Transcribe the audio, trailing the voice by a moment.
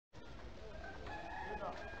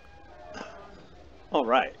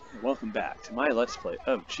Alright, welcome back to my Let's Play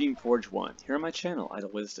of Geneforge 1, here on my channel,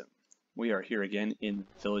 Idle Wisdom. We are here again in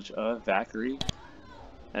the village of Vats,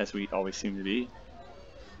 as we always seem to be.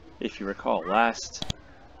 If you recall, last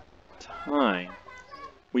time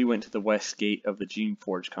we went to the west gate of the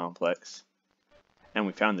Geneforge complex, and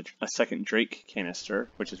we found a second Drayk canister,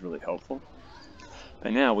 which is really helpful.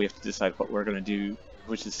 But now we have to decide what we're going to do,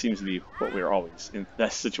 which seems to be what we're always in.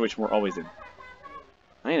 That's the situation we're always in.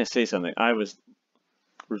 I'm going to say something. I was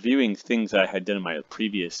reviewing things I had done in my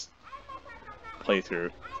previous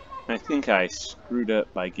playthrough, and I think I screwed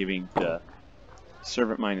up by giving the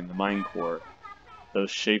servant mine and the mine core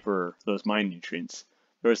those mine nutrients.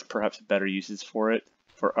 There was perhaps better uses for it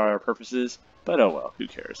for our purposes, but oh well, who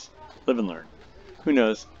cares? Live and learn. Who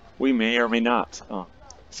knows? We may or may not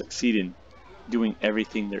succeed in doing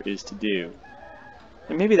everything there is to do,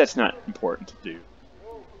 and maybe that's not important to do.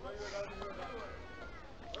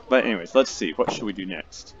 But anyways, let's see. What should we do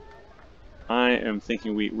next? I am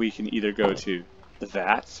thinking we can either go to the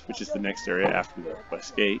Vats, which is the next area after the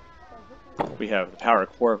west gate. We have the power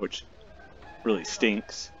core, which really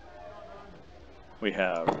stinks. We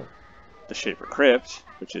have the Shaper Crypt,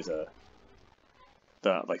 which is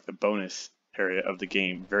the bonus area of the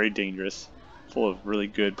game. Very dangerous, full of really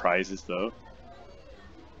good prizes though.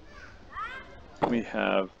 We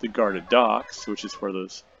have the guarded docks, which is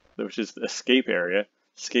the escape area.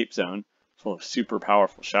 Escape zone, full of super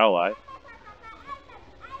powerful Shalai.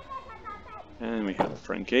 And we have the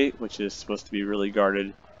front gate, which is supposed to be really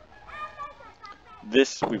guarded.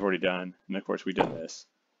 This we've already done, and of course we've done this.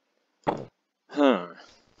 Or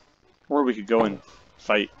we could go and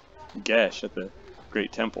fight Gesh at the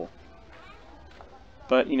Great Temple.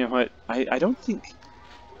 But you know what? I don't think...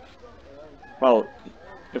 Well,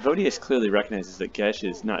 Evodius clearly recognizes that Gesh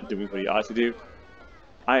is not doing what he ought to do.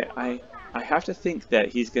 I have to think that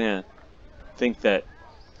he's gonna think that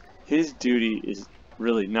his duty is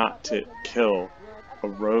really not to kill a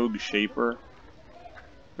rogue Shaper,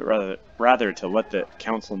 but rather to let the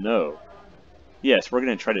council know, yes, we're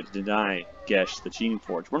gonna try to deny Gesh the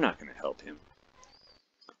Geneforge. We're not gonna help him.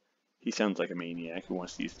 He sounds like a maniac who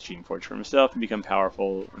wants to use the Geneforge for himself and become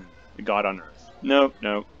powerful and a god on Earth. Nope,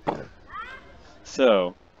 nope.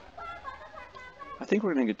 So I think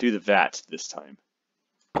we're gonna do the Vats this time.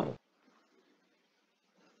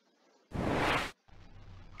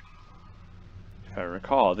 If I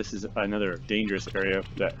recall, this is another dangerous area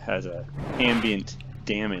that has ambient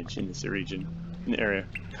damage in this region, in the area.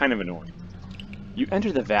 Kind of annoying. You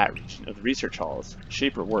enter the Vat region of the research halls.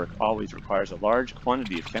 Shaper work always requires a large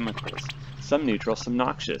quantity of chemicals, some neutral, some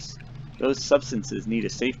noxious. Those substances need a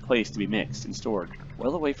safe place to be mixed and stored,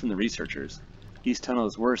 well away from the researchers. These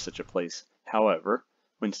tunnels were such a place. However,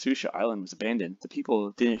 when Susha Island was abandoned, the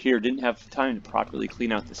people here didn't have time to properly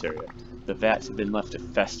clean out this area. The vats have been left to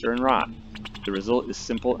fester and rot. The result is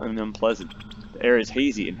simple and unpleasant. The air is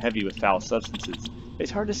hazy and heavy with foul substances.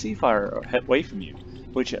 It's hard to see far away from you,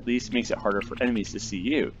 which at least makes it harder for enemies to see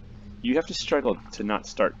you. You have to struggle to not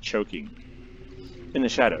start choking. In the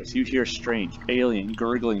shadows, you hear strange, alien,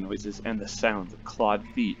 gurgling noises and the sounds of clawed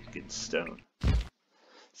feet against stone.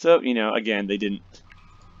 So, you know, again, they didn't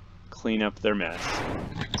clean up their mess,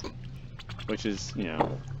 which is, you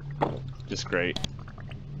know, just great.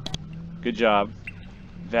 Good job,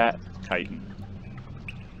 Vat Chitin.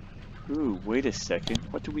 Ooh, wait a second.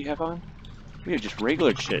 What do we have on? We have just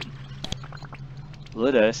regular chit.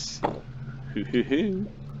 Let us. Because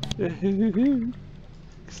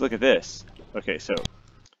look at this. Okay, so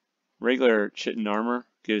regular chitin armor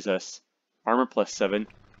gives us armor plus 7,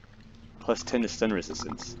 plus 10 to stun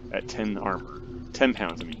resistance at 10 armor. 10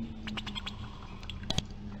 pounds, I mean.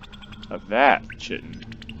 A Vat chitin.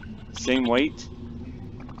 Same weight.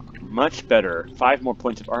 Much better. 5 more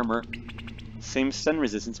points of armor. Same stun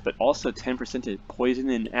resistance, but also 10% to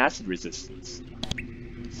poison and acid resistance.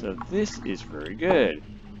 So this is very good.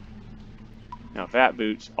 Now Vat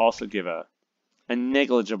boots also give a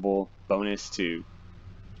negligible bonus to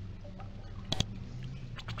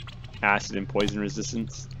acid and poison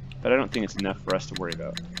resistance, but I don't think it's enough for us to worry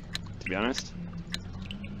about, to be honest.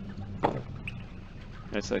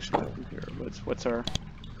 Let's actually look here. What's our...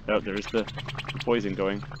 Oh, there's the poison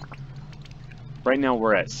going. Right now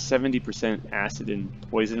we're at 70% acid and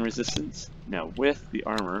poison resistance. Now with the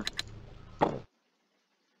armor,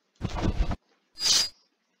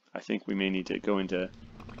 I think we may need to go into...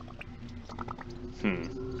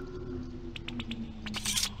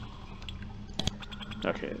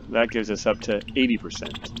 Okay, that gives us up to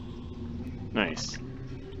 80%. Nice.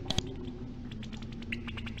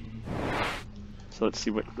 So let's see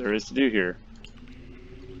what there is to do here.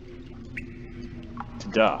 To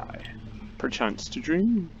die. perchance to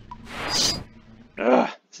dream. Ugh,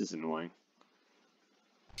 this is annoying.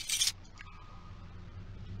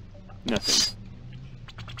 Nothing.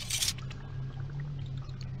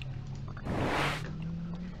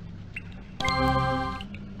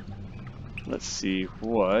 Let's see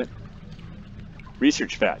what.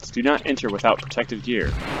 Research vats. Do not enter without protective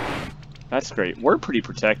gear. That's great. We're pretty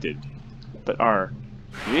protected, but our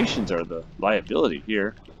creations are the liability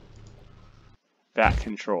here. Vat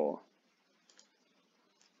control.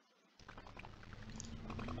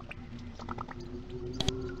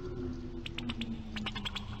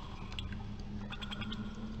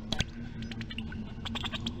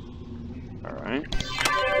 Alright.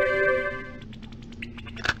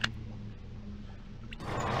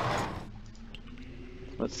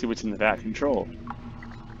 Let's see what's in the vat control.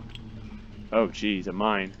 Oh geez, a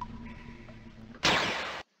mine.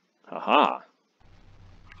 Haha.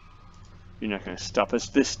 You're not gonna stop us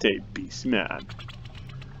this day, beast man.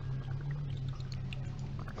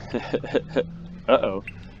 Uh-oh.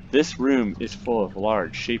 This room is full of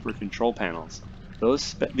large shaper control panels.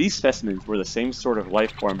 These specimens were the same sort of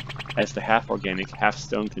life form as the half-organic,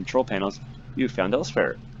 half-stone control panels you found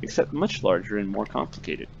elsewhere, except much larger and more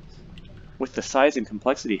complicated. With the size and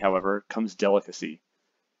complexity, however, comes delicacy.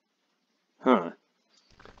 Huh.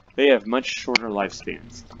 They have much shorter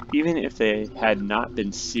lifespans. Even if they had not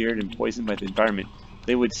been seared and poisoned by the environment,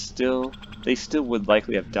 they still would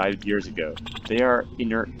likely have died years ago. They are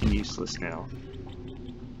inert and useless now.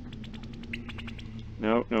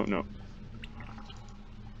 No, no, no.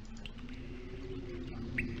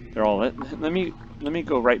 They're all let me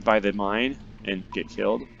go right by the mine and get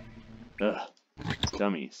killed. Ugh.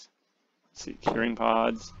 Dummies. Let's see, curing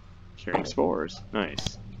pods, curing spores.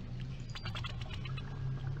 Nice.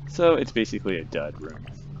 So it's basically a dud room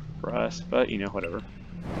for us, but you know, whatever.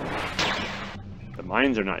 The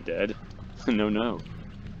mines are not dead. No, no.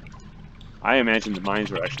 I imagine the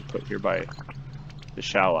mines were actually put here by the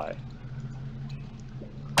Shalai.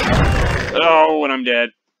 Oh, and I'm dead.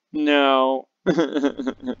 No.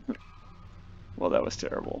 Well, that was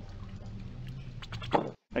terrible.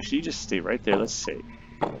 Actually, you just stay right there. Let's see.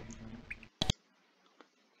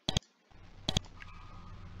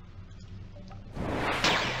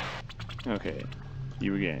 Okay,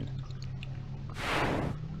 you again.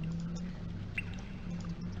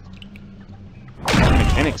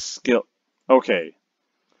 Mechanic skill. Okay.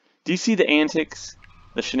 Do you see the antics?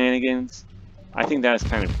 The shenanigans? I think that is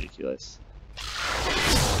kind of ridiculous.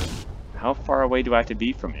 How far away do I have to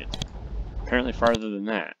be from it? Apparently farther than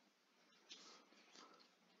that.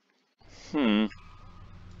 Okay,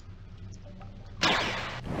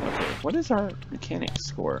 what is our mechanic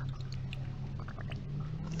score?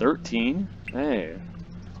 13? Hey.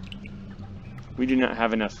 We do not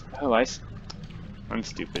have enough. Oh, I'm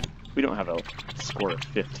stupid. We don't have a score of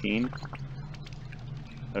 15.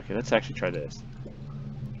 Okay, let's actually try this.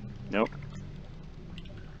 Nope.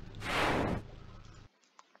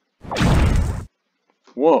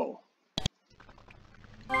 Whoa.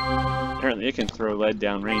 Apparently it can throw lead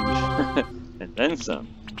down range. And then some.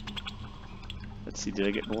 Let's see, did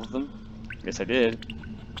I get both of them? Yes, I did.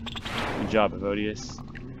 Good job, Evodius.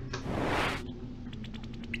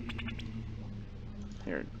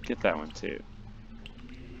 Here, get that one too.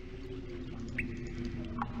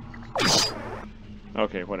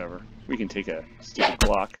 Okay, whatever. We can take a stupid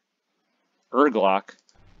Glock. Glock.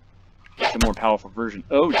 It's a more powerful version.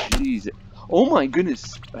 Oh, jeez. Oh my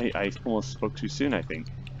goodness. I almost spoke too soon, I think.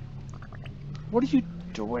 What are you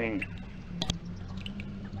doing?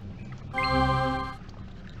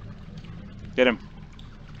 Get him.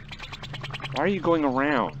 Why are you going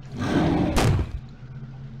around?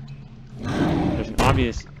 There's an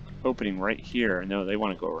obvious opening right here. No, they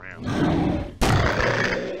want to go around.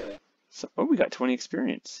 So, oh, we got 20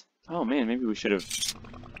 experience. Oh man, maybe we should have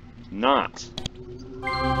not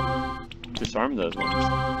disarmed those ones.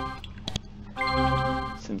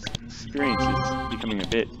 Since experience is becoming a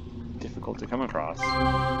bit difficult to come across.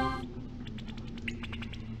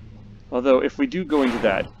 Although, if we do go into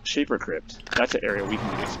that Shaper Crypt, that's an area we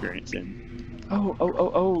can get experience in.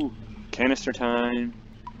 Oh! Canister time.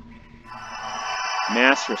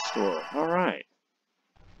 Mass Restore. Alright.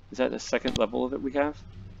 Is that the second level of it we have?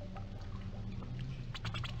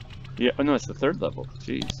 Yeah, oh no, it's the third level.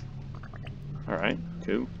 Jeez. Alright,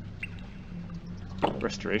 cool.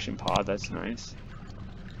 Restoration pod, that's nice.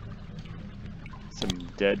 Some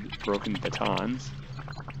dead, broken batons.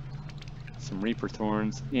 Some Reaper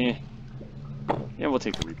Thorns. Yeah, we'll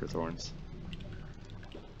take the Reaper Thorns.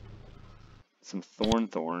 Some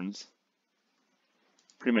Thorns.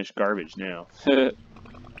 Pretty much garbage now. Oh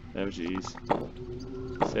jeez.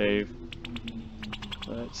 Save.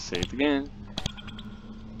 Let's save again.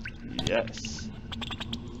 Yes.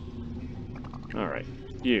 Alright,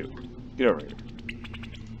 you. Get over here.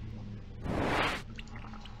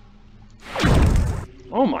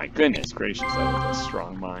 Oh my goodness gracious, that was a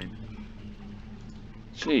strong mine.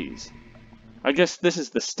 Jeez. I guess this is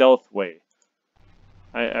the stealth way.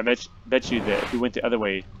 I bet you that if we went the other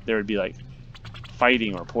way, there would be like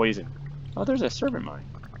fighting or poison. Oh, there's a servant mine.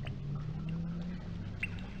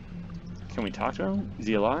 Can we talk to him? Is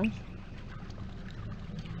he alive?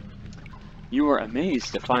 You were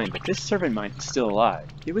amazed to find that this servant mine is still alive.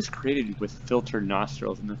 It was created with filtered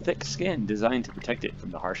nostrils and a thick skin designed to protect it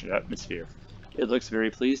from the harsh atmosphere. It looks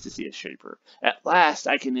very pleased to see a shaper. At last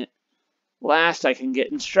I can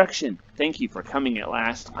get instruction. Thank you for coming at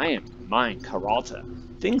last. I am mine, Karalta.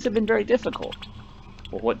 Things have been very difficult.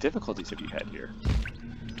 Well, what difficulties have you had here?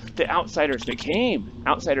 The outsiders that came.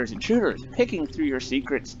 Outsiders, intruders, picking through your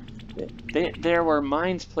secrets. There were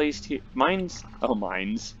mines placed here.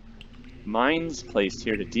 Mines placed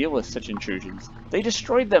here to deal with such intrusions. They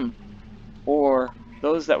destroyed them. Or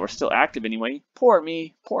those that were still active anyway. Poor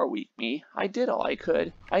me. Poor weak me. I did all I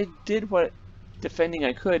could. I did what defending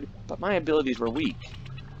I could, but my abilities were weak.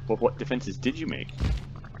 Well, what defenses did you make?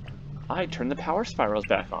 I turned the power spirals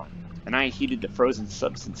back on, and I heated the frozen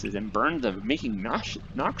substances and burned them, making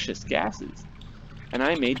noxious gases. And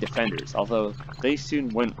I made defenders, although they soon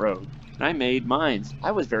went rogue. And I made mines.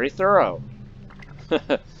 I was very thorough.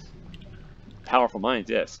 Powerful mines,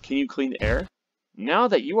 yes. Can you clean the air? Now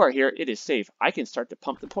that you are here, it is safe. I can start to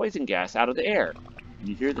pump the poison gas out of the air.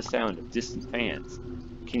 You hear the sound of distant fans.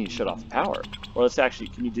 Can you shut off the power? Or let's actually,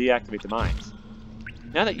 can you deactivate the mines?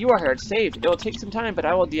 Now that you are here, it's safe. It will take some time, but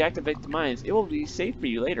I will deactivate the mines. It will be safe for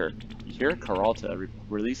you later. You hear Karalta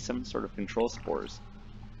release some sort of control spores.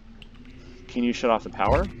 Can you shut off the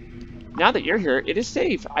power? Now that you're here, it is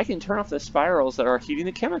safe. I can turn off the spirals that are heating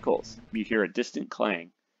the chemicals. You hear a distant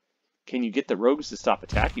clang. Can you get the rogues to stop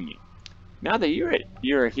attacking me? Now that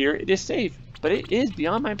you're here, it is safe, but it is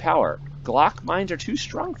beyond my power. Glock mines are too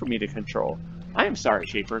strong for me to control. I am sorry,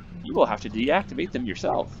 Shaper. You will have to deactivate them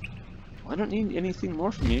yourself. Well, I don't need anything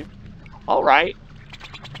more from you. All right.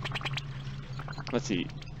 Let's see.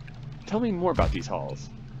 Tell me more about these halls.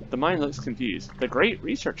 The mine looks confused. The great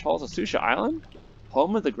research halls of Susha Island?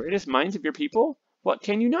 Home of the greatest minds of your people? What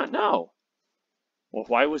can you not know? Well,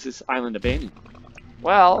 why was this island abandoned?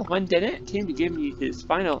 Well, when Dennett came to give me his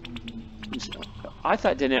final... I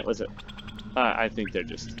thought Dennett was a... I think they're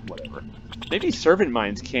just whatever. Maybe servant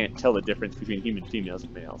minds can't tell the difference between human females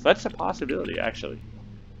and males. That's a possibility, actually.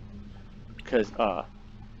 Because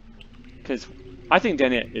I think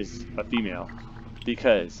Dennett is a female.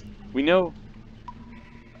 Because we know...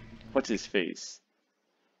 What's his face?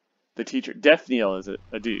 The teacher. Deathneil is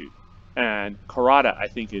a dude. And Karada, I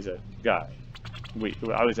think, is a guy. Wait,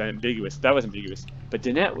 I was ambiguous. That was ambiguous. But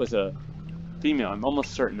Dennett was a female. I'm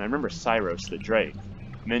almost certain. I remember Cyros, the Drayk,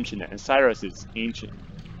 mentioned that. And Cyros is ancient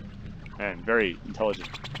and very intelligent.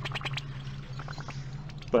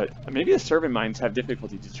 But maybe the servant minds have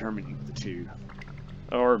difficulty determining the two.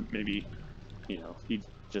 Or maybe, you know, he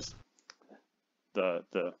just... The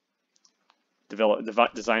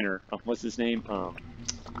designer, what's his name? I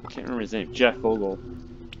can't remember his name. Jeff Vogel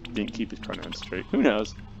didn't keep his pronouns straight. Who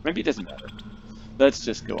knows? Maybe it doesn't matter. Let's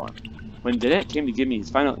just go on. When Dennett came to give me his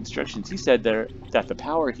final instructions, he said that the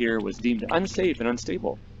power here was deemed unsafe and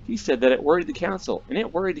unstable. He said that it worried the council, and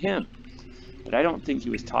it worried him. But I don't think he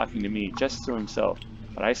was talking to me, just to himself.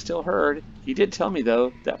 But I still heard. He did tell me,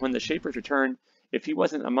 though, that when the Shapers returned, if he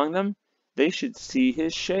wasn't among them, they should see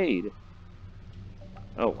his shade.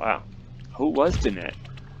 Oh, wow. Who was Dennett?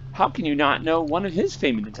 How can you not know one of his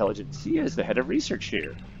fame and intelligence? He is the head of research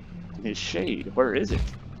here. His shade, where is it?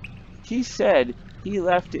 He said he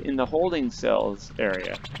left it in the holding cells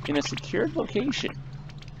area, in a secured location.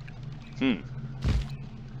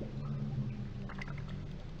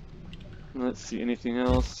 Let's see, anything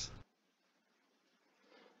else?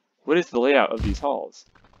 What is the layout of these halls?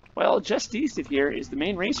 Well, just east of here is the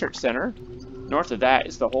main research center. North of that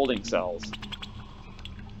is the holding cells.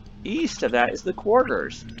 East of that is the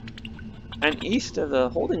quarters. And east of the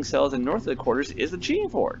holding cells and north of the quarters is the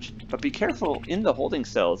Geneforge. But be careful in the holding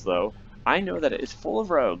cells, though. I know that it is full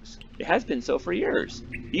of rogues. It has been so for years.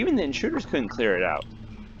 Even the intruders couldn't clear it out.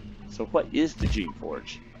 So what is the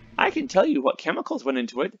Geneforge? I can tell you what chemicals went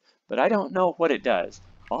into it, but I don't know what it does.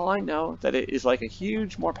 All I know that it is like a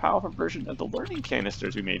huge, more powerful version of the learning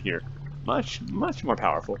canisters we made here. Much, much more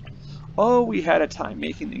powerful. Oh, we had a time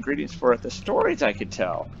making ingredients for it. The stories I could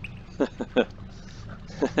tell.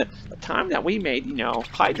 The time that we made, you know,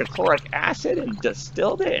 hydrochloric acid and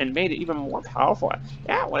distilled it and made it even more powerful,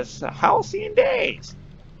 that was halcyon days.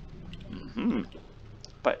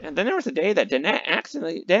 But and then there was a day that Danette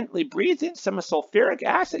accidentally breathed in some sulfuric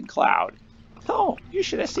acid cloud. Oh, you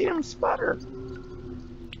should have seen him sputter.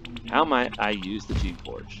 How might I use the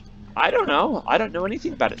Geneforge? I don't know. I don't know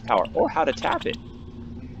anything about its power or how to tap it.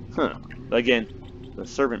 Again, the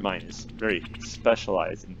servant mind is very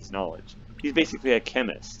specialized in its knowledge. He's basically a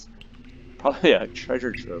chemist. Probably a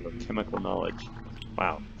treasure trove of chemical knowledge.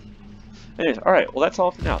 Wow. Anyways, alright, well that's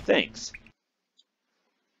all for now. Thanks.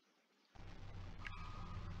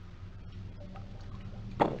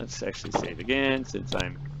 Let's actually save again, since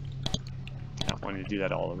I'm not wanting to do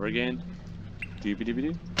that all over again.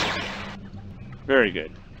 Doobie-doobie-doo. Very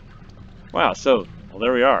good. Wow, so, well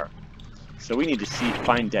there we are. So we need to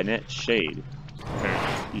find Danette's shade,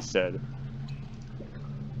 apparently, he said.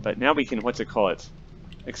 But now we can,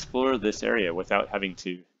 explore this area without having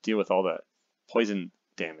to deal with all that poison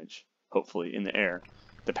damage, hopefully, in the air.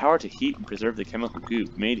 The power to heat and preserve the chemical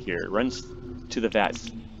goop made here runs to the vats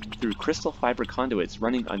through crystal fiber conduits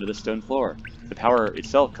running under the stone floor. The power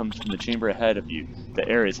itself comes from the chamber ahead of you. The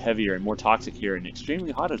air is heavier and more toxic here and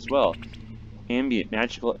extremely hot as well. Ambient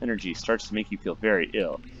magical energy starts to make you feel very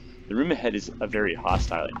ill. The room ahead is a very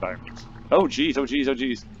hostile environment. Oh geez, oh geez, oh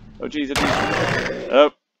geez. Oh geez, oh geez.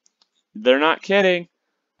 Oh, they're not kidding.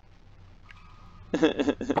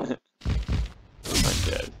 I'm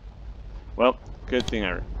dead. Well, good thing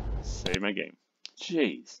I saved my game.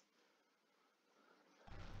 Jeez.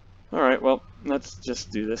 Alright, well, let's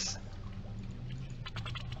just do this.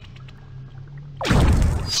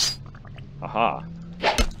 Aha.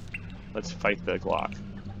 Let's fight the Glock.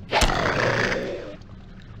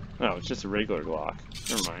 Oh, it's just a regular Glock.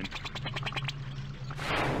 Never mind.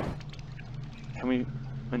 Can we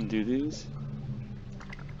undo these?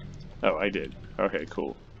 Oh, I did. Okay,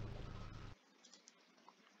 cool.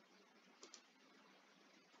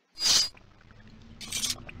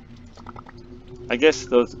 I guess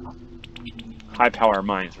those high-power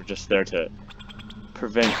mines were just there to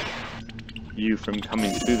prevent you from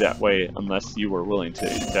coming through that way unless you were willing to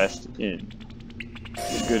invest in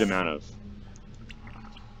a good amount of,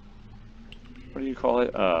 what do you call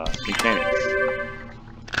it, mechanics.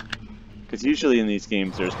 Because usually in these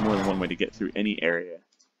games there's more than one way to get through any area,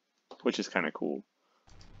 which is kind of cool.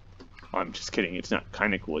 Oh, I'm just kidding, it's not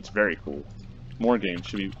kind of cool, it's very cool. More games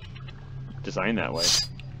should be designed that way.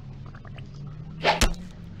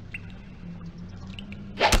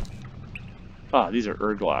 Ah, these are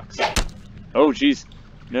Urglocks. Oh, jeez.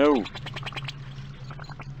 No.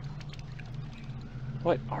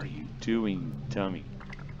 What are you doing, dummy?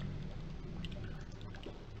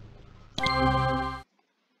 I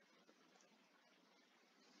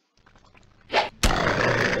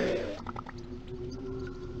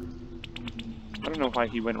don't know why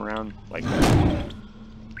he went around like that.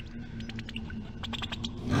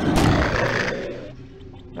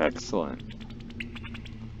 Excellent.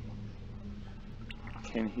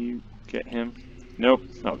 Can he get him? Nope.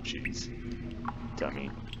 Oh, jeez.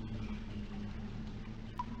 Dummy.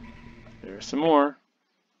 There's some more.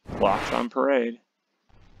 Blocks on parade.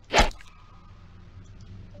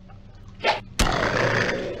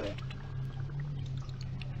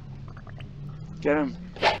 Get him.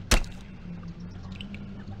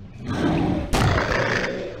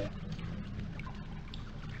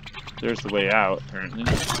 There's the way out, apparently.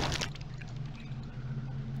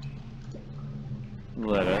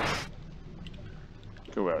 Let us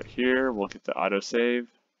go out here. We'll get the autosave.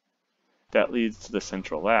 That leads to the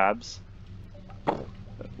central labs. But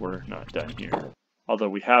we're not done here. Although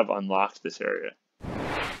we have unlocked this area.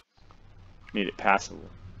 Made it passable.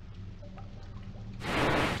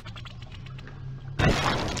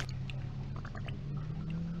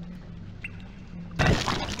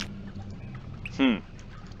 Well,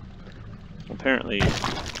 apparently,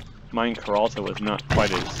 Mine Caralta was not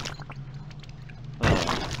quite as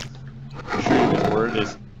true his word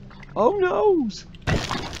is. Oh noes!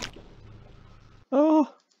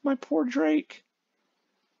 Oh, my poor Drayk.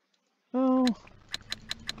 Oh.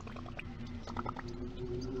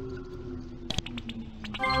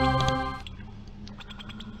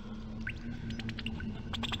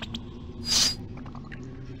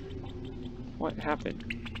 What happened?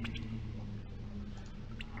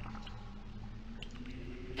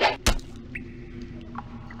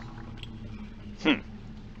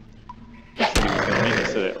 He said he was going to make it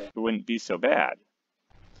so that it wouldn't be so bad.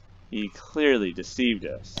 He clearly deceived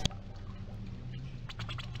us.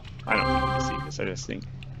 I don't think he deceived us, I just think...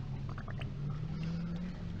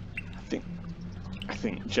 I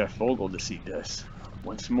think Jeff Vogel deceived us.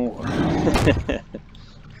 once more.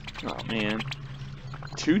 Oh man.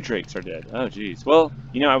 2 Drakes are dead. Oh jeez. Well,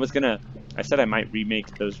 you know, I said I might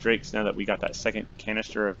remake those Drakes now that we got that second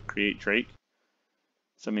canister of Create Drayk.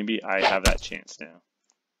 So maybe I have that chance now.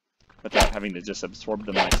 Without having to just absorb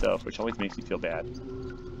them myself, which always makes me feel bad.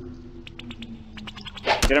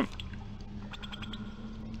 Get him!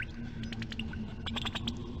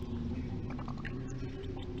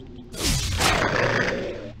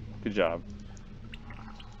 Good job.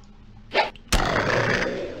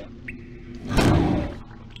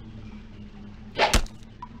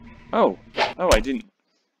 Oh! Oh, I didn't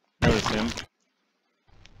notice him.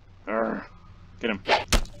 Arrgh. Get him.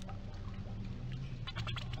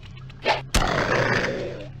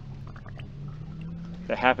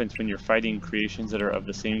 That happens when you're fighting creations that are of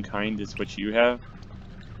the same kind as what you have.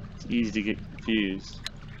 It's easy to get confused.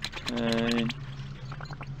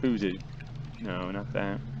 Who's it? No, not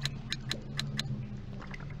that.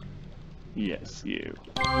 Yes, you.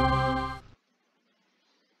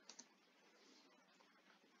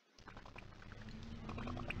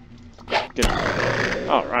 Get him.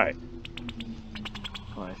 Alright.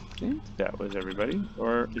 Well, I think that was everybody.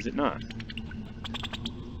 Or is it not?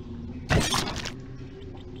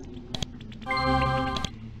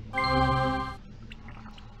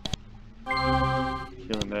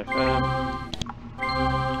 Heal him back up.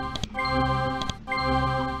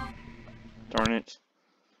 Darn it.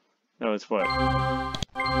 That was what?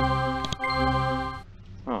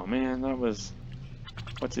 Oh man, that was...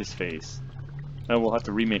 What's his face? Oh, we'll have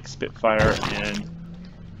to remake Spitfire and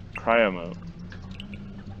Cryo Mode.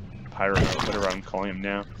 Pyro Mode, whatever I'm calling him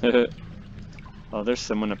now. Oh, there's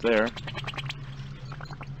someone up there.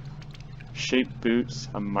 Shape boots,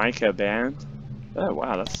 a mica band. Oh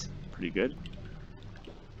wow, that's pretty good.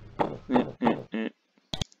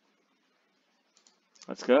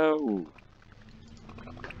 Let's go.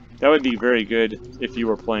 That would be very good if you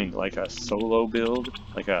were playing like a solo build,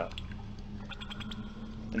 like an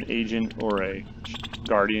agent or a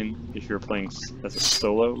guardian. If you're playing as a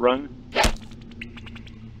solo run.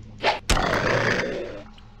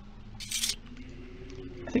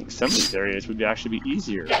 I think some of these areas would actually be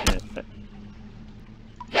easier. These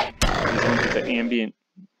ones with the ambient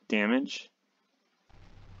damage.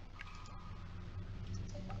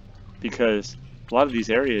 Because a lot of these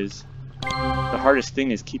areas, the hardest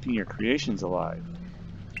thing is keeping your creations alive.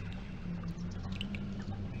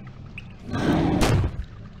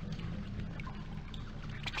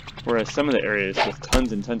 Whereas some of the areas with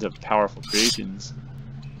tons and tons of powerful creations,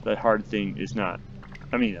 the hard thing is not.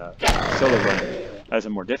 I mean, solo run has a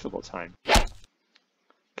more difficult time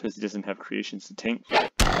because it doesn't have creations to tank for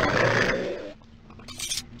it.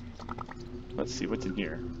 Let's see what's in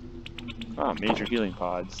here. Ah, major healing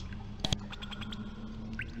pods.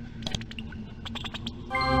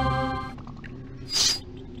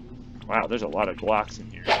 Wow, there's a lot of blocks in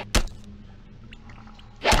here.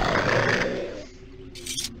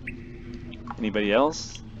 Anybody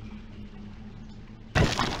else?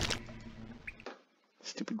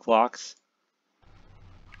 Stupid clocks.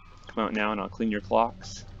 Come out now and I'll clean your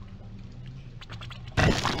clocks.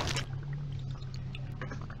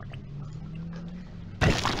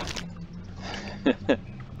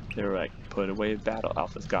 They were like, put away battle.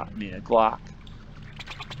 Alpha's got me a Glock.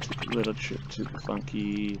 Took a little trip to the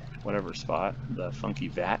funky whatever spot. The funky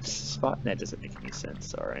Vats spot? That doesn't make any sense,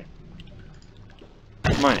 sorry.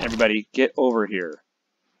 Come on, everybody, get over here.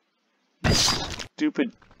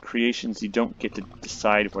 Stupid creations, you don't get to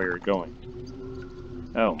decide where you're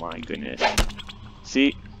going. Oh my goodness.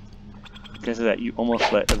 See? Because of that, you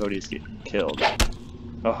almost let Evodius get killed.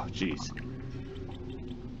 Oh, jeez.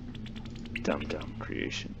 Dumb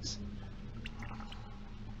creations.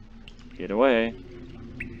 Get away.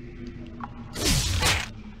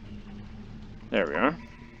 There we are.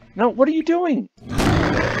 No, what are you doing?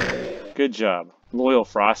 Good job. Loyal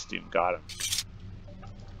Frostdoom got him.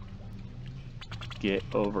 Get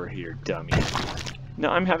over here, dummy. No,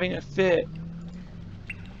 I'm having a fit.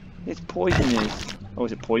 It's poisonous. Oh,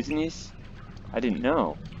 is it poisonous? I didn't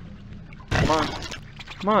know. Come on.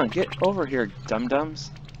 Come on, get over here,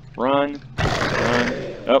 dum-dums. Run. Run.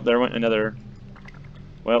 Oh, there went another.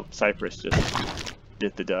 Well, Cypress just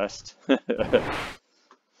bit the dust.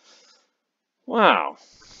 Wow.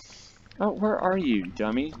 Oh, where are you,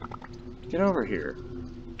 dummy? Get over here.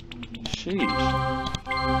 Sheesh.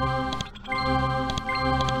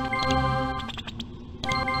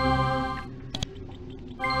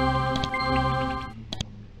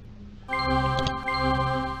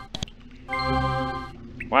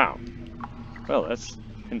 Wow. Well, let's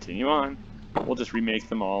continue on. We'll just remake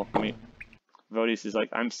them all. I mean, Evodius is like,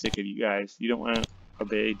 I'm sick of you guys. You don't want to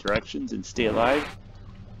obey directions and stay alive,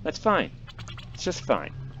 that's fine. It's just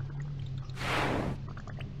fine.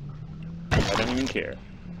 I don't even care.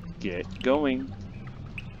 Get going.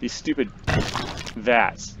 These stupid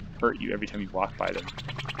vats hurt you every time you walk by them.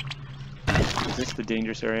 Is this the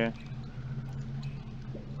dangerous area?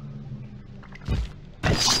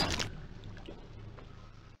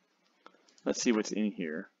 Let's see what's in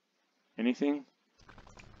here. Anything?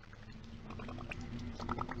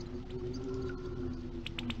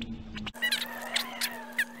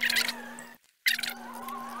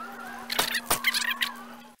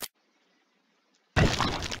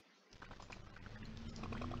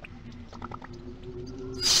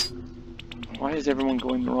 Why is everyone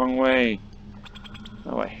going the wrong way?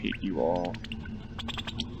 Oh, I hate you all.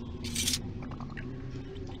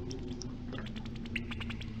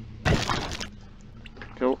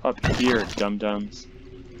 Go up here, dum-dums.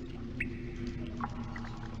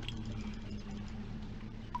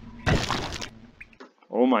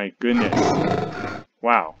 Oh my goodness.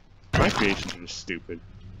 Wow. My creations are just stupid.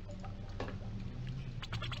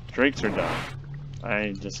 Drakes are dumb.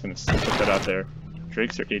 I'm just gonna put that out there.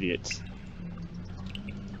 Drakes are idiots.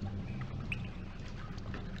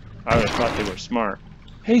 I would have thought they were smart.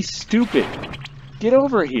 Hey, stupid! Get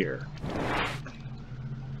over here!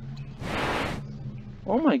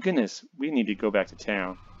 Oh my goodness, we need to go back to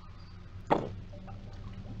town.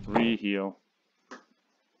 Re-heal.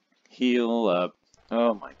 Heal up.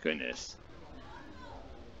 Oh my goodness.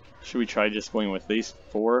 Should we try just going with at least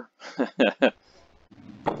 4?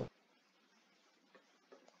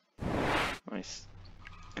 Nice.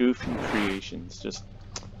 Goofy creations. Just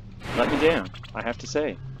let me down, I have to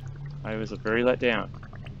say. I was very let down.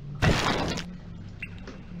 I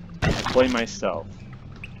blame myself.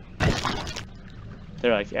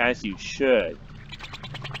 They're like, as you should.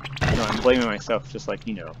 No, I'm blaming myself just like,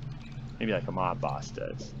 you know, maybe like a mob boss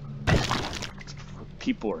does.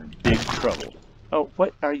 People are in big trouble. Oh,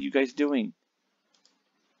 what are you guys doing?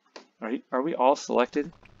 Are we all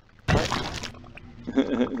selected? What?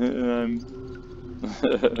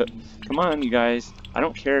 Come on, you guys. I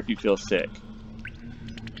don't care if you feel sick.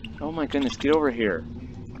 Oh my goodness, get over here.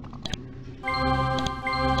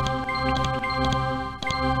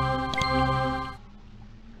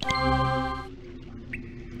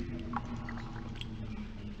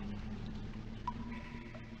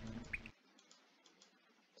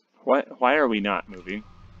 Why are we not moving?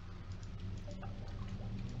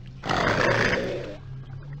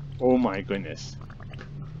 Oh my goodness.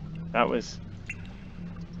 That was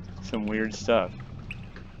some weird stuff.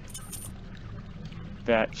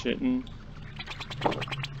 Bat shitting.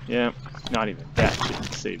 Yeah, not even bat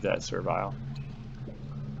shitting saved that servile.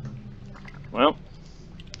 Well,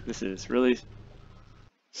 this is really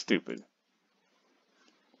stupid.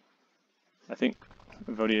 I think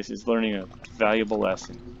Evodius is learning a valuable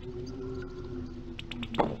lesson.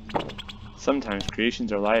 Sometimes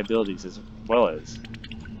creations are liabilities as well as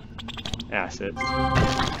assets.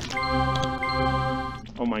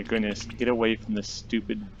 Oh my goodness, get away from this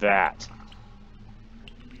stupid vat.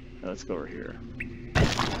 Now let's go over here.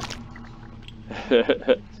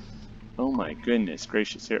 Oh my goodness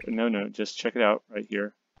gracious. Here, no, just check it out right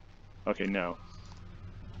here. Okay, no.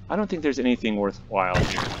 I don't think there's anything worthwhile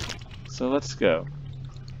here. So let's go.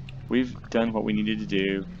 We've done what we needed to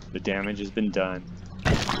do. The damage has been done.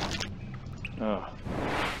 Oh.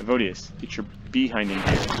 Evodius, get your behind in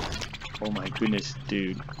here. Oh my goodness,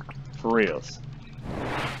 dude. For reals.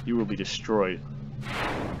 You will be destroyed.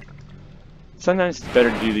 Sometimes it's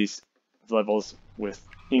better to do these levels with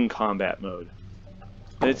in-combat mode.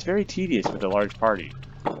 But it's very tedious with a large party.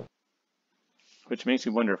 Which makes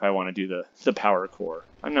me wonder if I want to do the power core.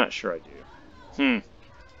 I'm not sure I do.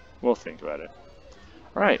 We'll think about it.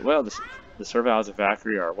 Alright, well, the serviles of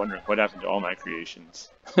Valkyrie are wondering what happened to all my creations.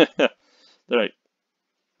 They're like,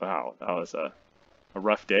 wow, that was a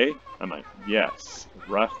rough day? I'm like, yes,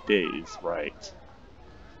 rough days, right.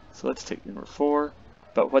 So let's take number 4.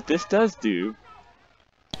 But what this does do,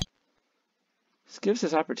 this gives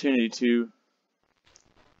us opportunity to,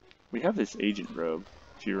 we have this agent robe,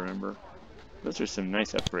 if you remember. Those are some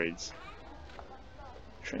nice upgrades.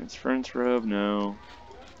 Transference robe, no.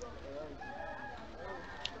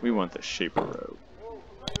 We want the shaper robe.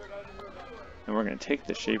 And we're going to take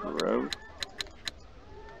the shaper robe.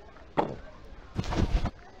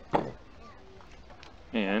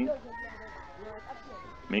 And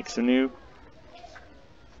make some new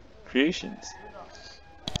creations.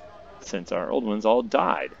 Since our old ones all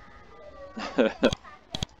died.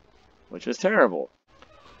 Which was terrible.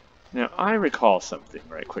 Now, I recall something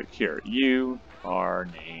right quick here. You are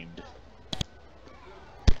named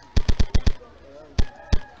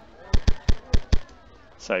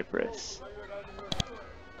Cypress.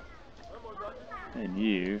 And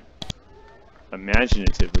you,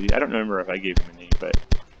 imaginatively, I don't remember if I gave him a name, but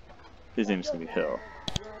his name's gonna be Hill.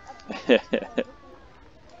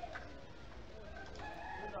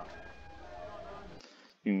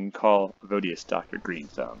 You can call Evodius Dr. Green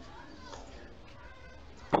Thumb.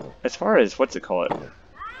 As far as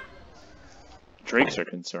Drakes are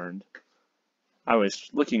concerned, I was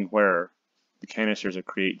looking where the canisters of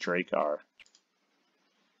Create Drayk are.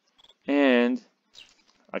 And,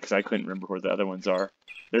 because I couldn't remember where the other ones are.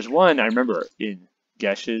 There's one I remember in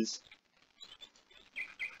Gesh's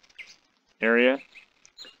area.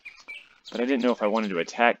 But I didn't know if I wanted to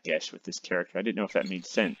attack Gesh with this character. I didn't know if that made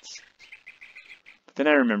sense. But then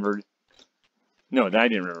I remembered. No, I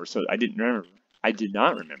didn't remember, so I didn't remember. I did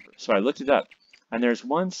not remember. So I looked it up. And there's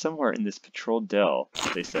one somewhere in this patrolled dell,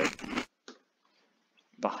 they said.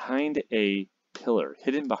 Behind a pillar.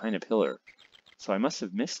 Hidden behind a pillar. So I must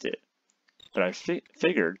have missed it. But I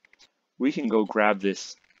figured we can go grab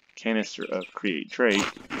this canister of Create Drayk.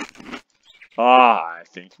 Ah, I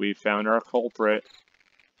think we found our culprit.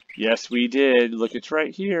 Yes, we did. Look, it's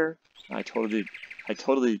right here. I totally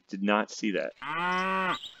did not see that.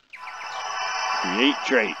 Create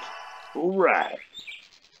Drayk. Alright.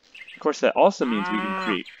 Of course, that also means we can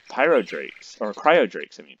create Pyro Drakes. Or Cryo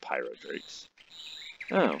Drakes, I mean Pyro Drakes.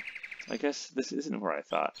 Oh, I guess this isn't where I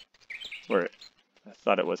thought. Where I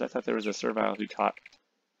thought it was. I thought there was a servile who taught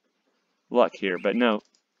luck here, but no.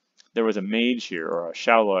 There was a mage here, or a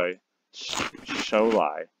Shaolai.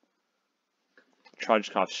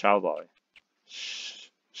 Trojkov Shaolai.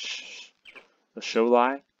 The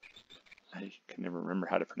Sholai? I can never remember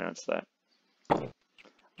how to pronounce that.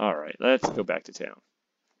 Alright, let's go back to town.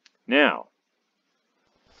 Now,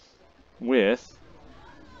 with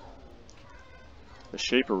the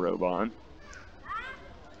Shaper robe on,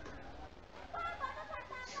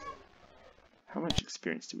 how much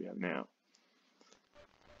experience do we have now?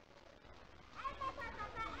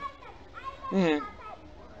 A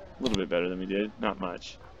little bit better than we did, not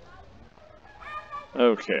much.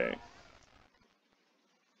 Okay.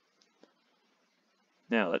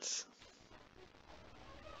 Now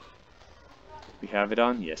we have it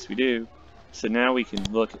on? Yes, we do. So now we can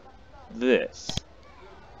look at this.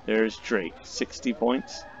 There's Drayk, 60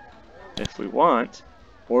 points if we want,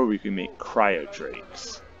 or we can make Cryo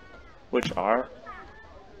Drakes, which are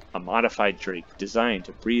a modified Drayk designed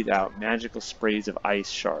to breathe out magical sprays of ice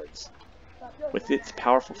shards. With its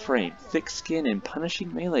powerful frame, thick skin, and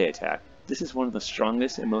punishing melee attack, this is one of the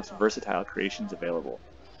strongest and most versatile creations available.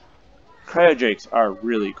 Cryo Drakes are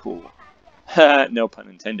really cool. No pun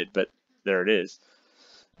intended, but there it is.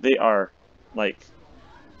 They are,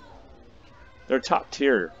 they're top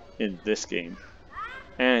tier in this game.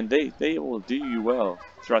 And they will do you well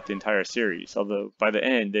throughout the entire series. Although, by the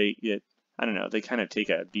end, I don't know, they kind of take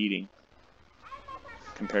a beating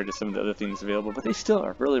compared to some of the other things available, but they still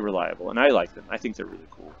are really reliable, and I like them. I think they're really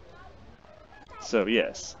cool. So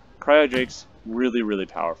yes, Cryo Drakes, really, really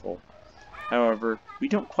powerful. However, we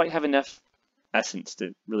don't quite have enough essence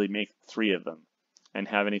to really make 3 of them and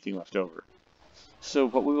have anything left over. So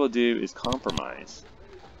what we will do is compromise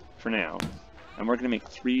for now, and we're going to make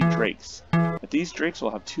 3 Drakes. But these Drakes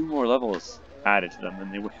will have 2 more levels added to them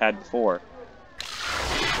than they had before.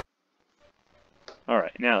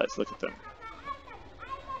 Alright, now let's look at them.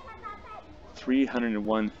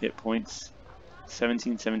 301 hit points,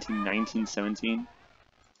 17, 17, 19, 17.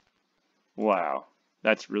 Wow,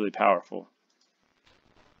 that's really powerful.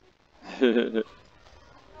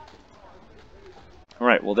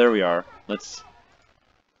 Alright, well there we are. Let's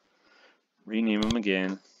rename them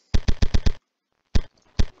again.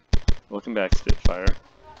 Welcome back, Spitfire.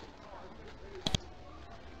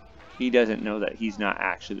 He doesn't know that he's not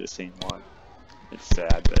actually the same one. It's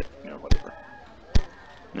sad, but, you know, whatever.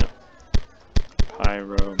 No.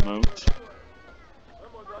 Pyro Moat.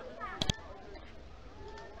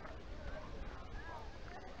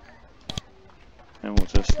 And we'll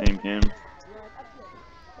just name him.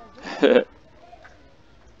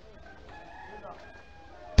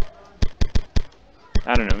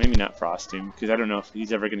 I don't know, maybe not Frostum, because I don't know if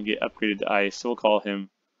he's ever going to get upgraded to Ice, so we'll call him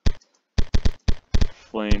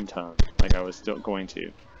Flame Tongue, like I was still going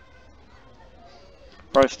to.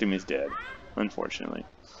 Frostum is dead, unfortunately.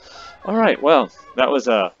 Alright, well, that was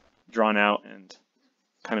a drawn out and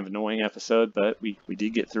kind of annoying episode, but we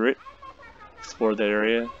did get through it. Explored that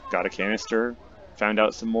area, got a canister, found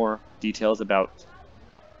out some more details about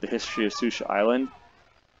the history of Susha Island,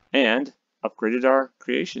 and upgraded our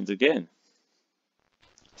creations again.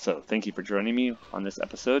 So, thank you for joining me on this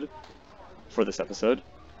episode, for this episode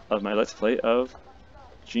of my Let's Play of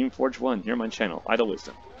Geneforge 1 here on my channel, Idle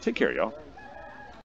Wisdom. Take care, y'all.